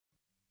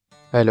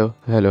Hello.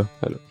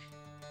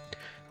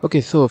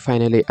 Okay, so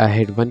finally I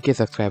hit 1K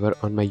subscriber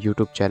on my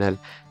YouTube channel.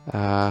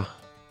 Uh,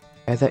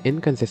 as an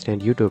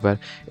inconsistent YouTuber,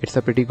 it's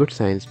a pretty good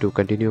sign to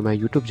continue my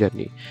YouTube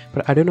journey.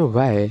 But I don't know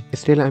why,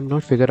 still I'm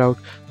not figure out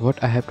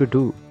what I have to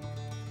do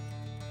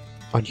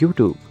on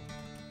YouTube.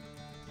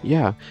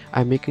 Yeah,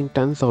 I'm making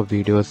tons of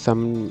videos.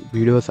 Some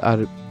videos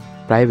are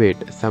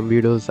private, some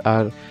videos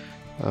are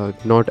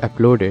not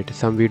uploaded,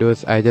 some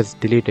videos I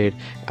just deleted,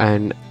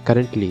 and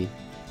currently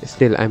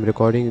still I'm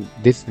recording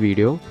this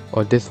video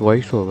or this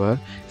voiceover,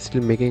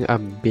 still making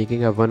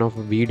a one of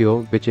a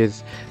video which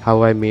is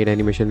how I made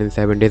animation in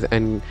 7 days,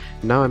 and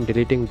now I'm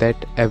deleting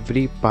that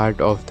every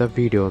part of the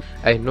video.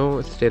 I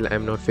know still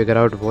I'm not figure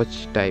out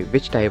which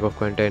type of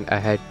content I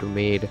had to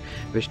made,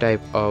 which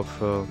type of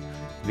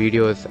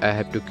videos I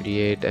have to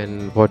create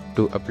and what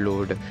to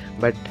upload.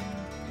 But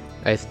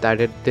I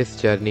started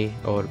this journey,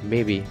 or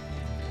maybe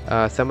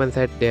someone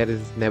said there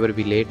is never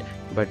be late,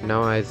 but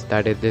now I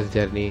started this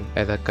journey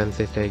as a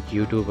consistent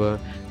YouTuber.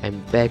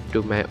 I'm back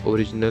to my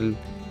original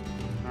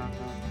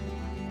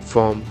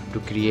form to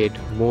create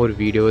more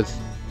videos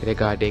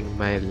regarding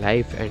my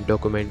life and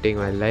documenting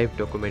my life,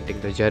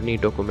 documenting the journey,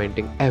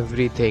 documenting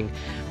everything,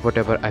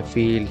 whatever I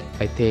feel,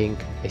 I think,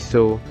 I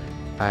saw,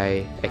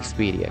 I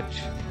experience.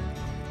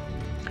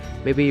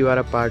 Maybe you are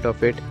a part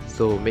of it,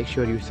 so make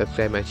sure you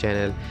subscribe my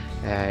channel,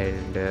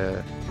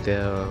 and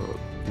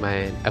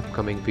my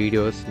upcoming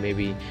videos,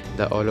 maybe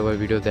the all over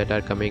videos that are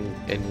coming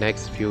in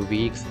next few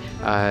weeks,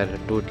 are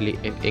totally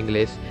in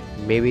English.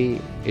 Maybe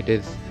it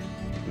is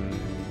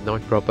not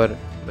proper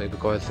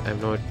because I'm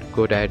not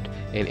good at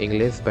in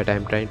English, but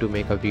I'm trying to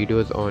make a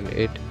videos on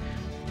it.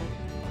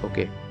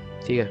 Okay,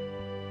 see ya.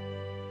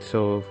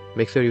 So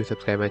make sure you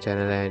subscribe my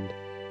channel, and